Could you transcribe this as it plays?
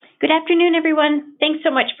Good afternoon, everyone. Thanks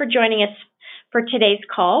so much for joining us for today's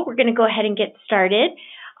call. We're going to go ahead and get started.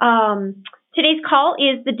 Today's call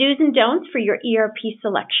is the do's and don'ts for your ERP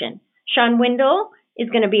selection. Sean Windle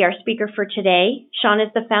is going to be our speaker for today. Sean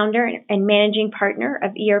is the founder and managing partner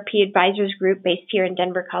of ERP Advisors Group based here in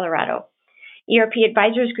Denver, Colorado. ERP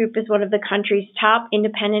Advisors Group is one of the country's top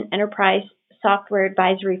independent enterprise software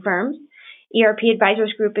advisory firms. ERP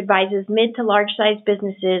Advisors Group advises mid to large-sized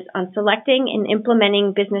businesses on selecting and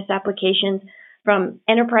implementing business applications from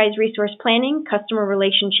enterprise resource planning, customer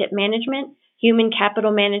relationship management, human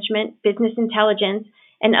capital management, business intelligence,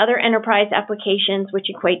 and other enterprise applications which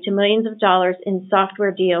equate to millions of dollars in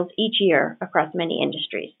software deals each year across many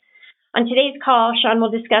industries. On today's call, Sean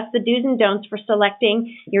will discuss the do's and don'ts for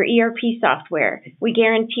selecting your ERP software. We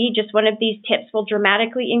guarantee just one of these tips will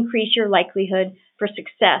dramatically increase your likelihood for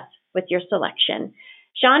success with your selection.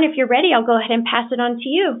 Sean, if you're ready, I'll go ahead and pass it on to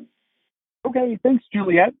you. Okay, thanks,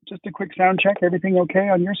 Juliet. Just a quick sound check. Everything okay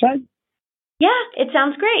on your side? Yeah, it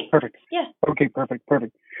sounds great. Perfect. Yeah. Okay, perfect.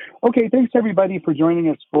 Okay, thanks everybody for joining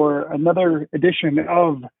us for another edition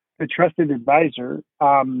of The Trusted Advisor.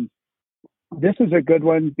 This is a good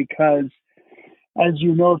one because, as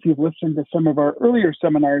you know, if you've listened to some of our earlier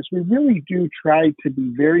seminars, we really do try to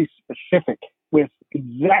be very specific with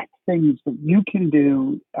exact things that you can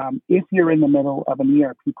do if you're in the middle of an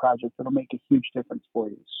ERP project that'll make a huge difference for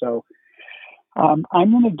you. So I'm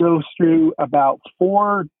going to go through about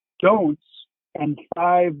 4 don'ts and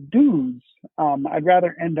 5 do's. I'd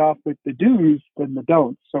rather end off with the do's than the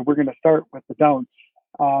don'ts. So we're going to start with the don'ts.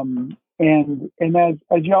 And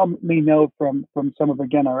as y'all may know from some of,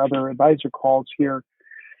 again, our other advisor calls here,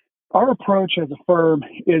 our approach as a firm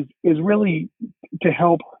is really to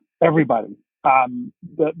help everybody.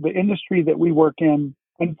 The industry that we work in,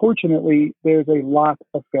 unfortunately, there's a lot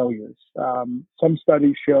of failures. Some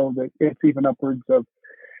studies show that it's even upwards of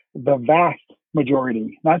the vast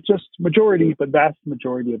majority, not just majority, but vast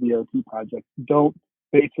majority of ERP projects don't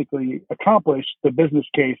basically accomplish the business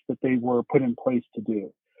case that they were put in place to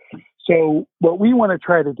do. So what we want to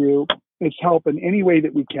try to do is help in any way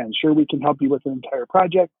that we can. Sure, we can help you with an entire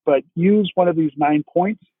project, but use one of these 9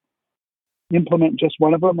 points, implement just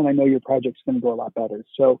one of them, and I know your project's going to go a lot better.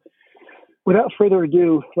 So without further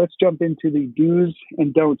ado, let's jump into the do's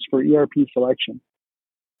and don'ts for ERP selection.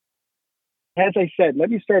 As I said, let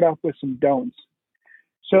me start off with some don'ts.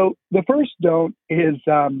 So the first don't is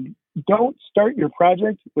don't start your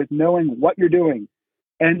project with knowing what you're doing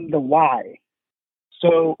and the why.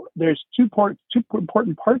 So there's two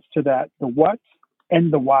important parts to that, the what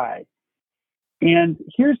and the why. And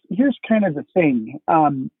here's kind of the thing.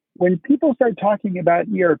 When people start talking about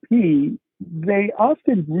ERP, they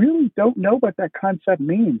often really don't know what that concept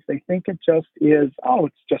means. They think it just is,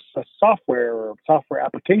 it's just a software or a software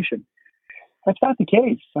application. That's not the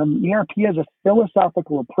case. ERP has a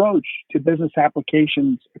philosophical approach to business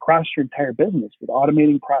applications across your entire business with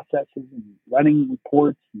automating processes and running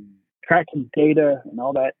reports and tracking data and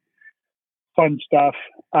all that fun stuff.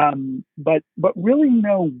 But really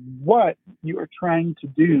know what you are trying to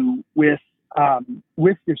do with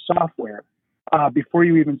your software before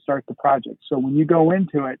you even start the project. So when you go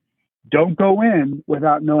into it, don't go in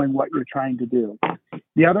without knowing what you're trying to do.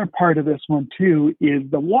 The other part of this one too is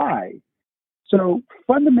the why. So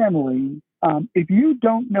fundamentally, if you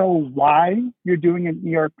don't know why you're doing an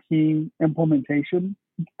ERP implementation,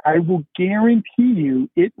 I will guarantee you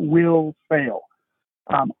it will fail.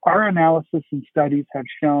 Our analysis and studies have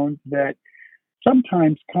shown that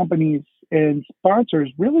sometimes companies and sponsors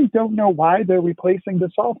really don't know why they're replacing the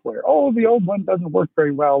software. The old one doesn't work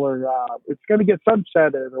very well, or it's going to get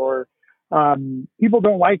sunsetted, or people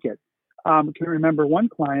don't like it. I can remember one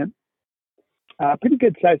client, a pretty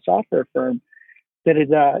good-sized software firm, that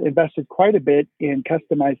had invested quite a bit in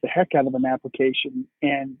customized the heck out of an application,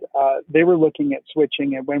 and they were looking at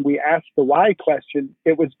switching. And when we asked the why question,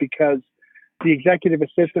 it was because the executive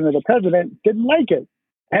assistant of the president didn't like it.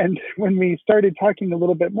 And when we started talking a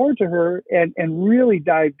little bit more to her and really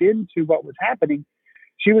dived into what was happening,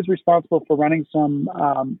 she was responsible for running some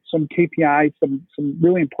KPIs, some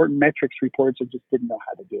really important metrics reports, and just didn't know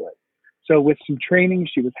how to do it. So with some training,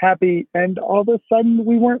 she was happy, and all of a sudden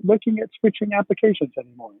we weren't looking at switching applications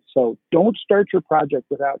anymore. So don't start your project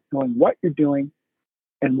without knowing what you're doing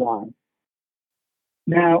and why.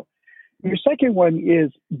 Now, your second one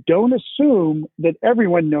is don't assume that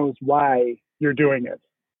everyone knows why you're doing it.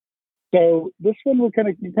 So this one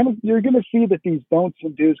you're going to see that these don'ts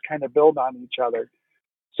and do's kind of build on each other.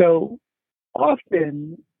 So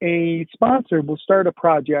often a sponsor will start a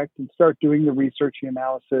project and start doing the research and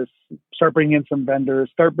analysis, start bringing in some vendors,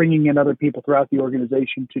 start bringing in other people throughout the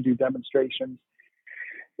organization to do demonstrations.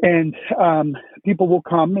 And people will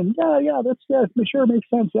come and, yeah, sure, makes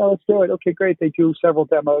sense. Yeah, let's do it. Okay, great. They do several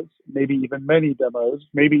demos, maybe even many demos,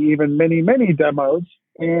 maybe even many, many demos.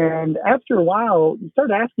 And after a while, you start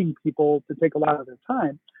asking people to take a lot of their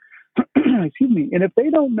time. Excuse me. And if they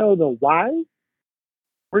don't know the why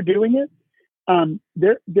we're doing it,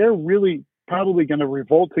 they're really probably going to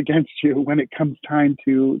revolt against you when it comes time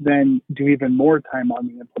to then do even more time on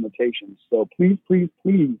the implementation. So please, please,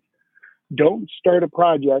 please don't start a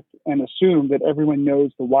project and assume that everyone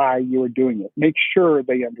knows the why you are doing it. Make sure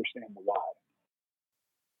they understand the why.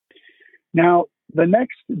 Now, the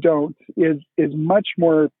next don't is much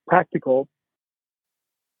more practical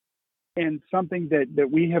and something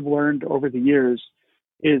that we have learned over the years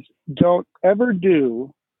is don't ever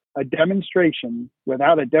do a demonstration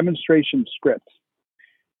without a demonstration script.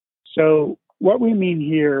 So what we mean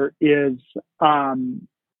here is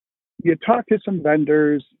you talk to some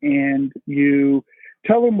vendors and you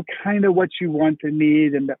tell them kind of what you want to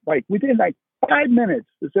need. And like within like 5 minutes,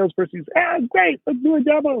 the salesperson says, great, let's do a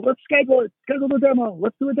demo. Let's schedule it. Schedule the demo.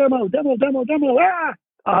 Let's do a demo. Demo.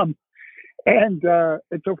 And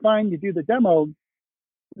so fine, you do the demo.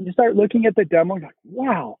 And you start looking at the demo. You're like,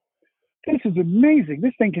 wow, this is amazing.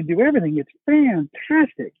 This thing can do everything. It's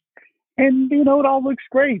fantastic. And, it all looks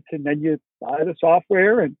great. And then you buy the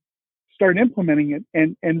software and start implementing it.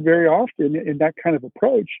 And very often in that kind of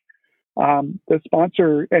approach, the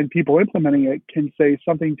sponsor and people implementing it can say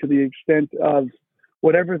something to the extent of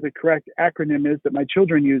whatever the correct acronym is that my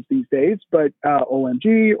children use these days, but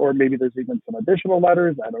OMG, or maybe there's even some additional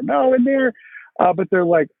letters, I don't know, in there. But they're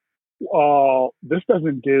like, oh, this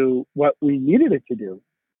doesn't do what we needed it to do.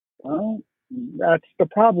 Well, that's the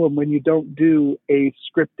problem when you don't do a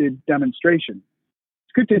scripted demonstration.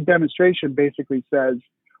 Scripted demonstration basically says,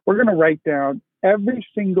 we're going to write down every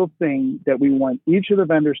single thing that we want each of the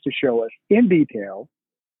vendors to show us in detail.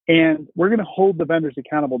 And we're going to hold the vendors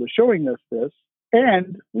accountable to showing us this.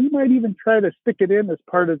 And we might even try to stick it in as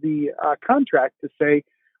part of the contract to say,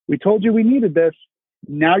 we told you we needed this.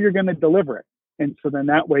 Now you're going to deliver it. And so then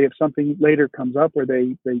that way, if something later comes up where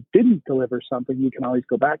they didn't deliver something, you can always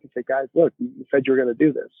go back and say, guys, look, you said you were going to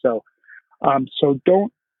do this. So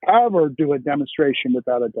don't ever do a demonstration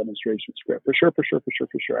without a demonstration script. For sure.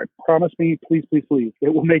 I promise me, please.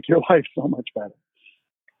 It will make your life so much better.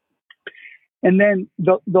 And then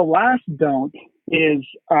the last don't is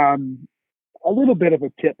a little bit of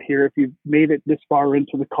a tip here. If you've made it this far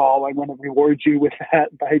into the call, I want to reward you with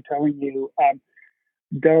that by telling you,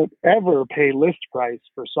 don't ever pay list price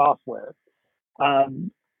for software.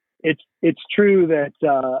 It's true that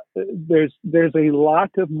there's a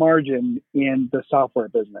lot of margin in the software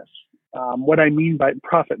business. What I mean by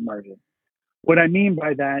profit margin, what I mean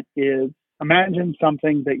by that is imagine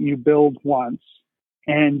something that you build once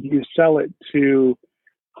and you sell it to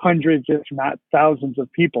hundreds, if not thousands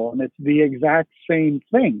of people, and it's the exact same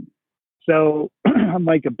thing. So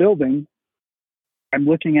unlike a building, I'm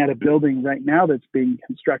looking at a building right now that's being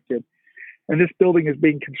constructed. And this building is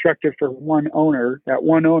being constructed for one owner. That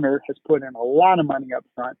one owner has put in a lot of money up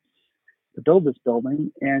front to build this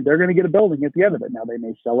building, and they're going to get a building at the end of it. Now, they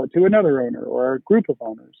may sell it to another owner or a group of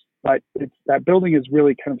owners, but that building is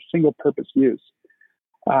really kind of single-purpose use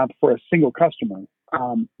for a single customer.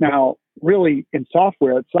 Now, really, in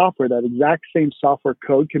software, that exact same software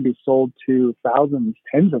code can be sold to thousands,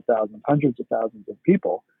 tens of thousands, hundreds of thousands of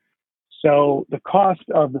people. So the cost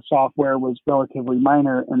of the software was relatively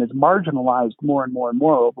minor and is marginalized more and more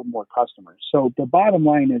over more customers. So the bottom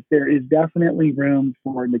line is there is definitely room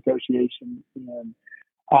for negotiation in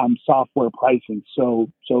software pricing.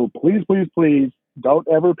 So please don't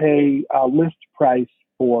ever pay a list price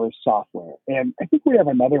for software. And I think we have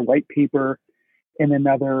another white paper and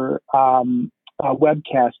another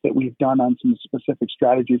webcast that we've done on some specific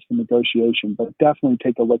strategies for negotiation, but definitely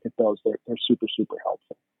take a look at those. They're super, super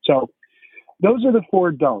helpful. So those are the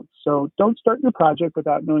 4 don'ts. So don't start your project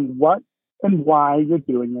without knowing what and why you're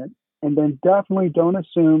doing it. And then definitely don't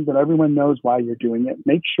assume that everyone knows why you're doing it.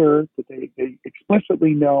 Make sure that they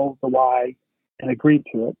explicitly know the why and agree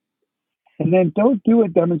to it. And then don't do a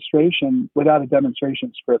demonstration without a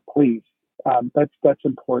demonstration script, please. That's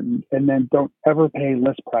important. And then don't ever pay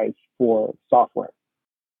list price for software.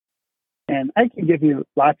 And I can give you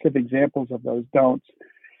lots of examples of those don'ts.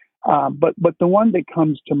 But the one that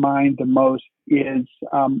comes to mind the most is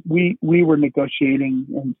we were negotiating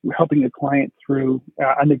and helping a client through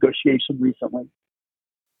a negotiation recently.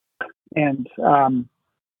 And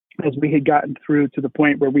as we had gotten through to the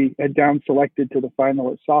point where we had down selected to the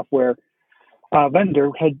final software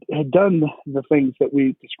vendor had done the things that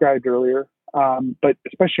we described earlier. but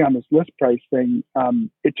especially on this list price thing,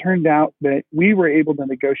 it turned out that we were able to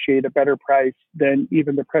negotiate a better price than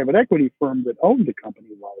even the private equity firm that owned the company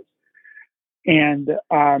was. And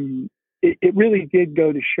it really did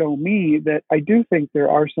go to show me that I do think there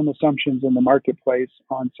are some assumptions in the marketplace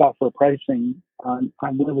on software pricing on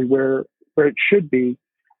really where it should be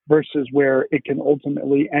versus where it can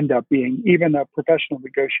ultimately end up being. Even a professional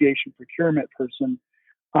negotiation procurement person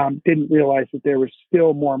didn't realize that there was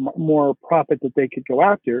still more profit that they could go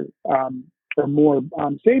after, or more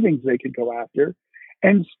savings they could go after,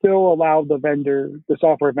 and still allow the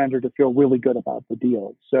software vendor, to feel really good about the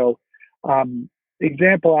deal. So,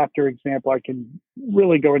 example after example, I can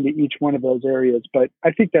really go into each one of those areas, but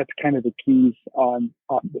I think that's kind of the keys on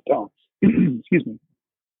the don'ts. Excuse me.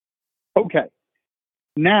 Okay,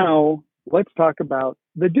 now let's talk about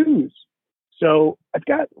the do's. So I've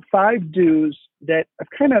got 5 do's that I've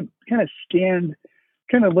kind of scanned,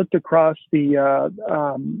 kind of looked across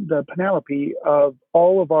the panoply of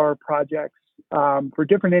all of our projects for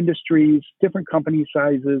different industries, different company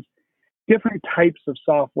sizes, different types of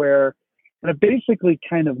software, and I've basically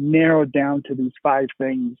kind of narrowed down to these 5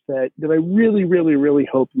 things that I really, really, really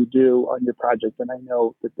hope you do on your project, and I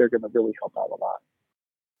know that they're going to really help out a lot.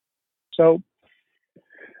 So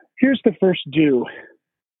here's the first do.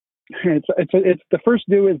 It's the first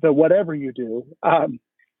do is the whatever you do.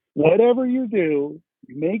 Whatever you do,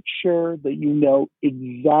 make sure that you know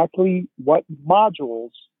exactly what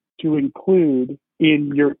modules to include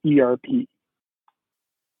in your ERP.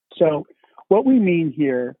 So what we mean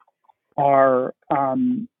here are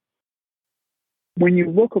when you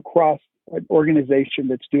look across an organization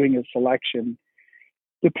that's doing a selection,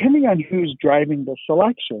 depending on who's driving the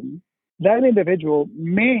selection, that individual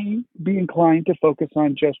may be inclined to focus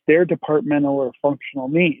on just their departmental or functional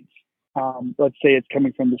needs. Let's say it's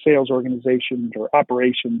coming from the sales organization or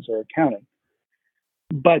operations or accounting.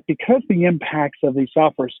 But because the impacts of these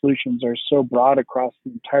software solutions are so broad across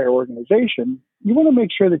the entire organization, you want to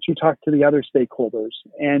make sure that you talk to the other stakeholders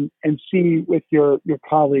and see with your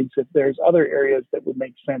colleagues if there's other areas that would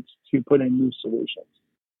make sense to put in new solutions.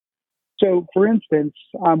 So, for instance,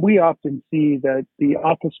 we often see that the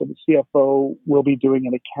office of the CFO will be doing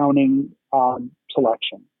an accounting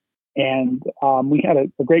selection. And we had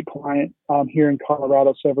a great client here in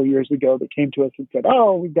Colorado several years ago that came to us and said,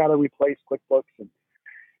 "Oh, we've got to replace QuickBooks, and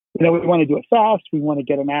we want to do it fast. We want to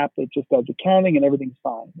get an app that just does accounting, and everything's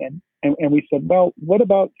fine." And we said, "Well, what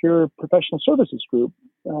about your professional services group?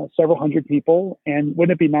 Several hundred people, and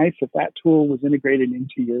wouldn't it be nice if that tool was integrated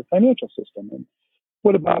into your financial system? And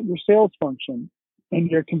what about your sales function and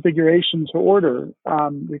your configuration to order,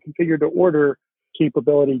 your configure to order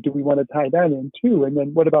capability? Do we want to tie that in too? And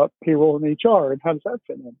then what about payroll and HR, and how does that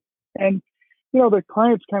fit in?" And, the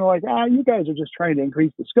client's kind of like, you guys are just trying to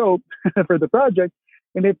increase the scope for the project.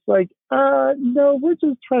 And it's like, no, we're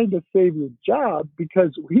just trying to save your job,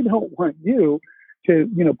 because we don't want you to,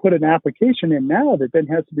 put an application in now that then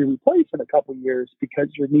has to be replaced in a couple of years because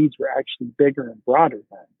your needs were actually bigger and broader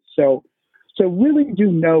then. So really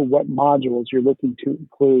do know what modules you're looking to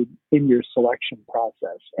include in your selection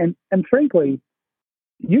process. And frankly,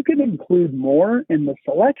 you can include more in the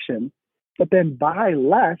selection, but then buy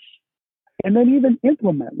less and then even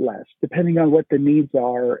implement less, depending on what the needs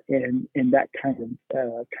are in that kind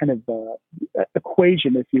of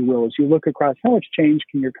equation, if you will. As you look across, how much change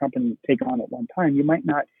can your company take on at one time? You might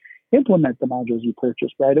not implement the modules you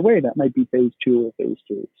purchased right away. That might be phase 2 or phase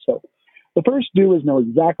 3. So the first do is know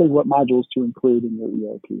exactly what modules to include in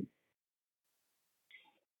your ERP.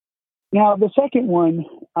 Now, the second one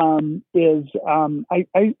is I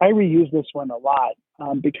reuse this one a lot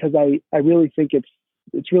because I really think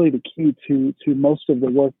it's really the key to most of the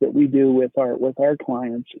work that we do with our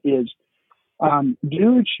clients is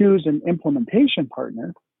do choose an implementation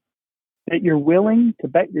partner that you're willing to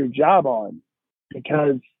bet your job on,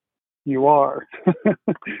 because you are.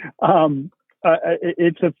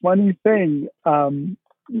 It's a funny thing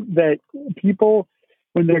that people,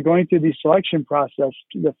 when they're going through the selection process,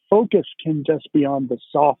 the focus can just be on the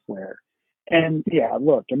software. And yeah,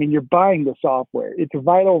 look, you're buying the software. It's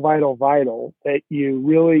vital that you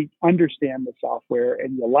really understand the software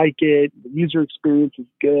and you like it. The user experience is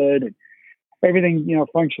good and everything,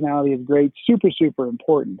 functionality is great. Super, super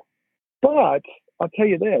important. But I'll tell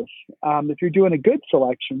you this, if you're doing a good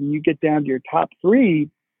selection and you get down to your top 3,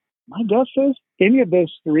 my guess is any of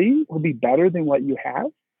those 3 will be better than what you have.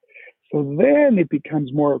 So then it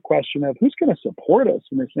becomes more a question of who's going to support us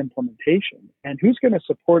in this implementation, and who's going to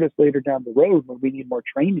support us later down the road when we need more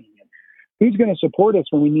training, and who's going to support us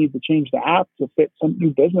when we need to change the app to fit some new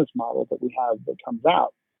business model that we have that comes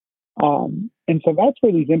out. And so that's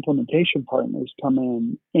where these implementation partners come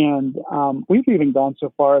in. And we've even gone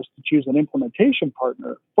so far as to choose an implementation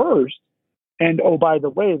partner first. And oh, by the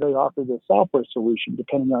way, they offer the software solution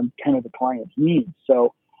depending on kind of the client's needs.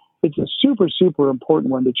 So it's a super, super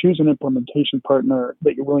important one to choose an implementation partner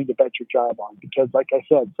that you're willing to bet your job on, because like I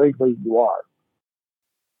said, frankly, you are.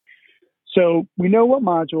 So we know what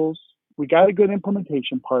modules, we got a good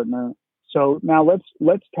implementation partner. So now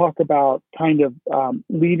let's talk about kind of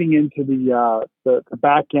leading into the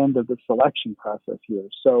back end of the selection process here.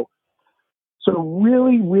 So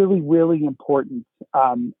really, really, really important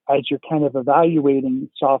as you're kind of evaluating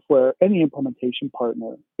software, any implementation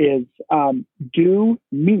partner is do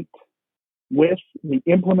meet with the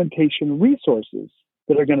implementation resources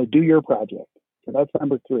that are going to do your project. So that's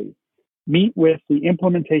number 3. Meet with the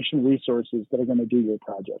implementation resources that are going to do your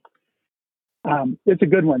project. It's a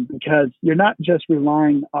good one because you're not just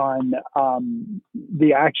relying on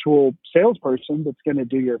the actual salesperson that's going to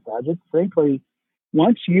do your project. Frankly,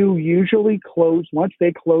 once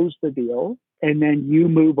they close the deal and then you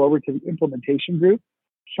move over to the implementation group,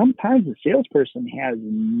 sometimes the salesperson has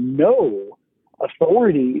no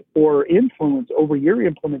authority or influence over your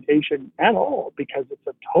implementation at all because it's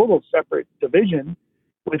a total separate division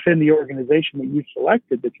within the organization that you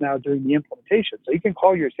selected that's now doing the implementation. So you can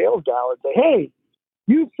call your sales gal and say, hey,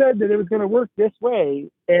 you said that it was going to work this way.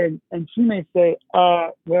 And she may say,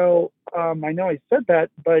 I know I said that,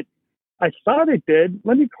 but I thought it did.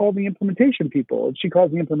 Let me call the implementation people. And she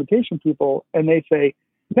calls the implementation people and they say,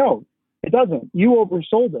 no, it doesn't. You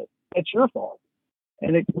oversold it. It's your fault.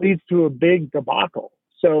 And it leads to a big debacle.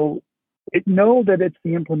 So know that it's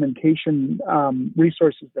the implementation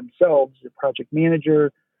resources themselves, the project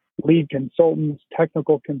manager, lead consultants,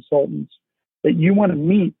 technical consultants, that you want to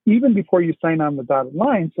meet even before you sign on the dotted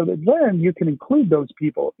line so that then you can include those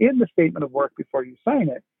people in the statement of work before you sign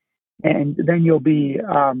it. And then you'll be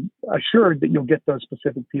assured that you'll get those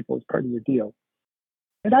specific people as part of your deal.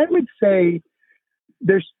 And I would say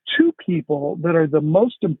there's 2 people that are the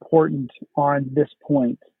most important on this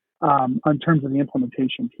point in terms of the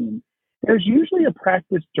implementation team. There's usually a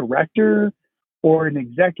practice director or an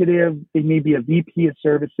executive. They may be a VP of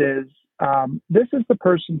services. This is the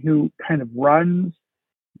person who kind of runs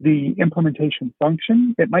the implementation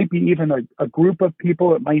function. It might be even a group of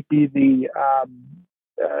people. It might be the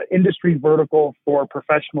industry vertical for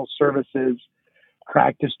professional services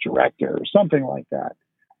practice director or something like that.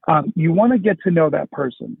 You want to get to know that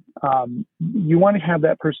person. You want to have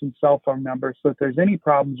that person's cell phone number so if there's any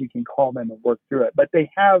problems, you can call them and work through it. But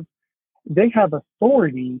they have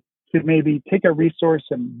authority to maybe take a resource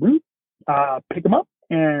and pick them up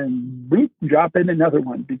and drop in another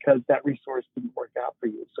one because that resource didn't work out for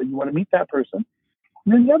you. So you want to meet that person.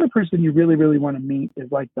 And then the other person you really, really want to meet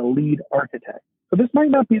is like the lead architect. So this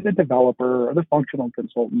might not be the developer or the functional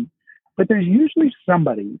consultant, but there's usually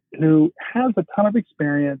somebody who has a ton of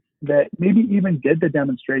experience that maybe even did the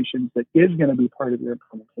demonstrations that is going to be part of your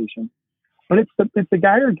implementation. But it's the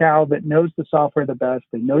guy or gal that knows the software the best.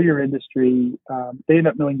 They know your industry. They end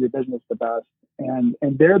up knowing your business the best, and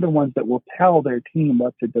they're the ones that will tell their team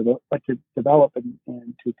what to develop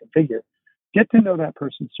and to configure. Get to know that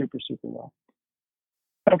person super, super well.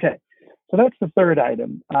 Okay, so that's the third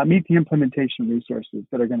item. Meet the implementation resources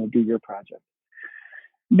that are going to do your project.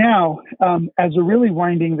 Now, as we're really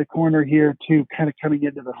winding the corner here to kind of coming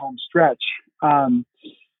into the home stretch,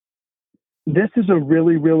 this is a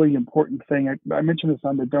really, really important thing. I mentioned this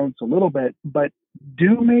on the don'ts a little bit, but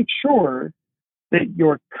do make sure that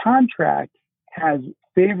your contract has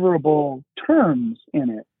favorable terms in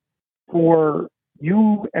it for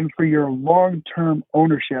you and for your long-term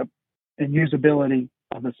ownership and usability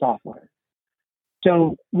of the software.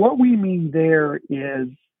 So what we mean there is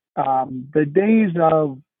the days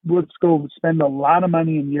of let's go spend a lot of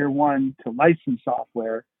money in year one to license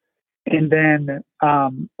software, and then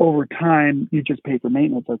over time you just pay for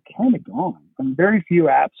maintenance are kind of gone. I mean, very few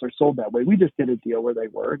apps are sold that way. We just did a deal where they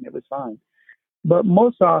were, and it was fine. But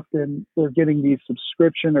most often we're getting these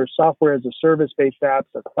subscription or software as a service-based apps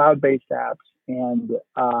or cloud-based apps, and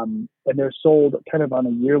they're sold kind of on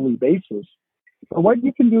a yearly basis. But what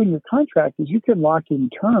you can do in your contract is you can lock in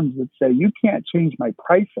terms that say you can't change my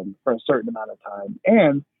pricing for a certain amount of time.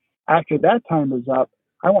 And after that time is up,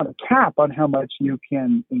 I want a cap on how much you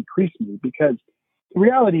can increase me, because the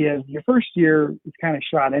reality is your first year is kind of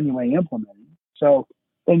shot anyway implementing. So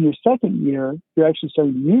in your second year, you're actually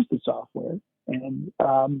starting to use the software, and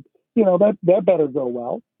that better go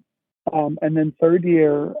well. And then third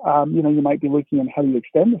year, you might be looking at how do you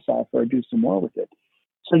extend the software, do some more with it.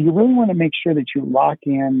 So you really want to make sure that you lock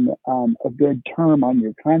in a good term on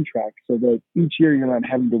your contract so that each year you're not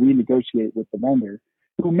having to renegotiate with the vendor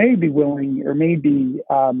who may be willing or may be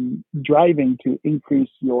driving to increase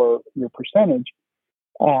your percentage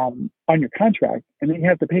on your contract, and then you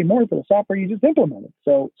have to pay more for the software you just implemented.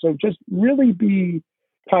 So just really be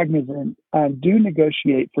cognizant. Do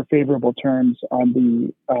negotiate for favorable terms on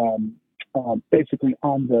the basically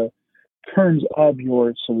on the terms of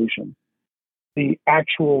your solution, the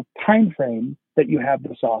actual time frame that you have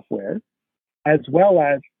the software, as well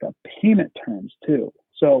as the payment terms too.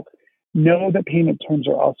 So know that payment terms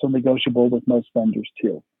are also negotiable with most vendors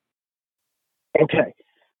too. Okay,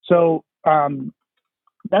 so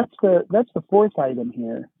that's the fourth item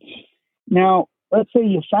here. Now, let's say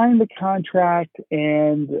you sign the contract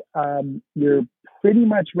and you're pretty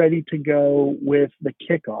much ready to go with the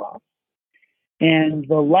kickoff. And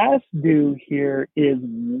the last due here is,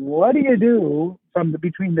 what do you do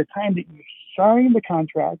between the time that you sign the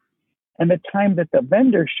contract and the time that the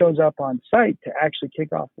vendor shows up on site to actually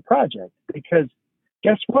kick off the project? Because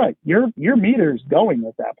guess what? Your meter is going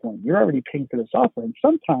at that point. You're already paying for the software. And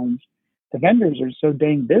sometimes the vendors are so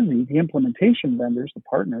dang busy, the implementation vendors, the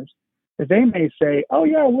partners, that they may say, oh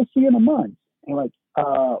yeah, we'll see you in a month. And you're like,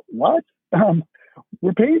 what?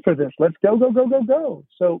 We're paying for this. Let's go.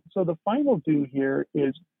 So the final due here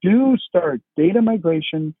is do start data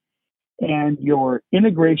migration and your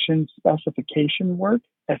integration specification work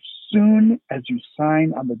as soon as you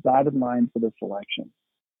sign on the dotted line for the selection.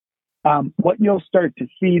 What you'll start to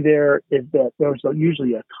see there is that there's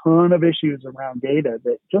usually a ton of issues around data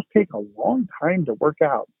that just take a long time to work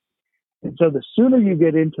out. And so the sooner you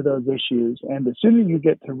get into those issues and the sooner you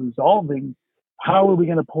get to resolving how are we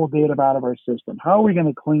going to pull data out of our system? How are we going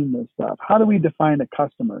to clean this stuff? How do we define a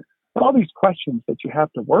customer? All these questions that you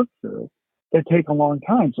have to work through that take a long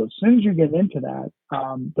time. So as soon as you get into that,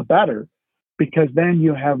 the better, because then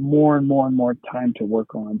you have more and more time to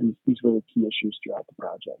work on these really key issues throughout the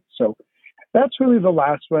project. So that's really the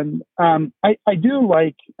last one. I do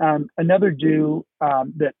like another due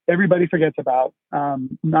that everybody forgets about,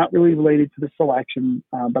 not really related to the selection,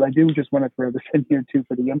 but I do just want to throw this in here too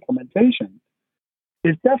for the implementation,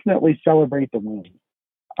 is definitely celebrate the wins.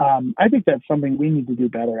 I think that's something we need to do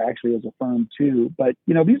better actually as a firm too. But,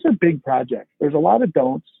 these are big projects. There's a lot of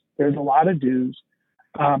don'ts. There's a lot of do's.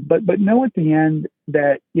 But know at the end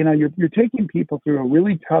that, you're taking people through a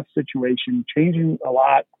really tough situation, changing a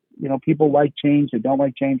lot. People like change, they don't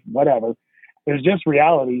like change, whatever. There's just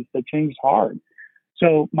realities that change hard.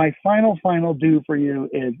 So my final do for you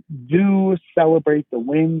is do celebrate the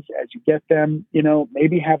wins as you get them.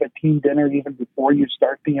 Maybe have a team dinner even before you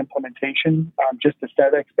start the implementation, just to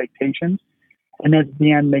set expectations. And at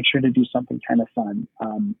the end, make sure to do something kind of fun.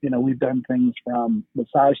 We've done things from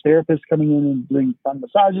massage therapists coming in and doing fun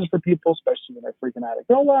massages for people, especially when they're freaking out at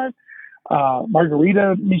go live.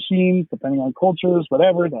 Margarita machines, depending on cultures,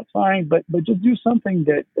 whatever, that's fine. But just do something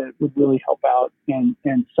that would really help out and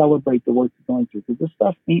celebrate the work you're going through, because this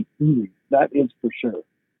stuff ain't easy. That is for sure.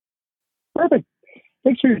 Perfect.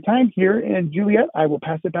 Thanks for your time here. And Juliet, I will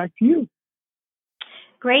pass it back to you.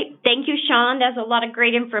 Great. Thank you, Sean. That's a lot of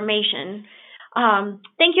great information.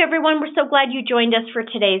 Thank you, everyone. We're so glad you joined us for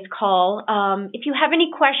today's call. If you have any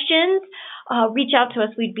questions, reach out to us.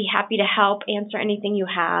 We'd be happy to help answer anything you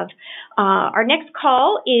have. Our next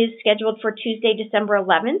call is scheduled for Tuesday, December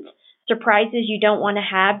 11th. Surprises you don't want to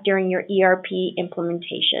have during your ERP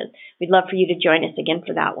implementation. We'd love for you to join us again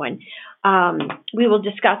for that one. We will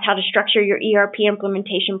discuss how to structure your ERP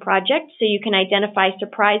implementation project so you can identify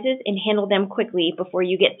surprises and handle them quickly before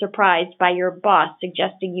you get surprised by your boss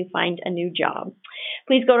suggesting you find a new job.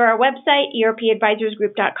 Please go to our website,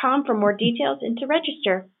 erpadvisorsgroup.com, for more details and to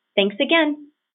register. Thanks again.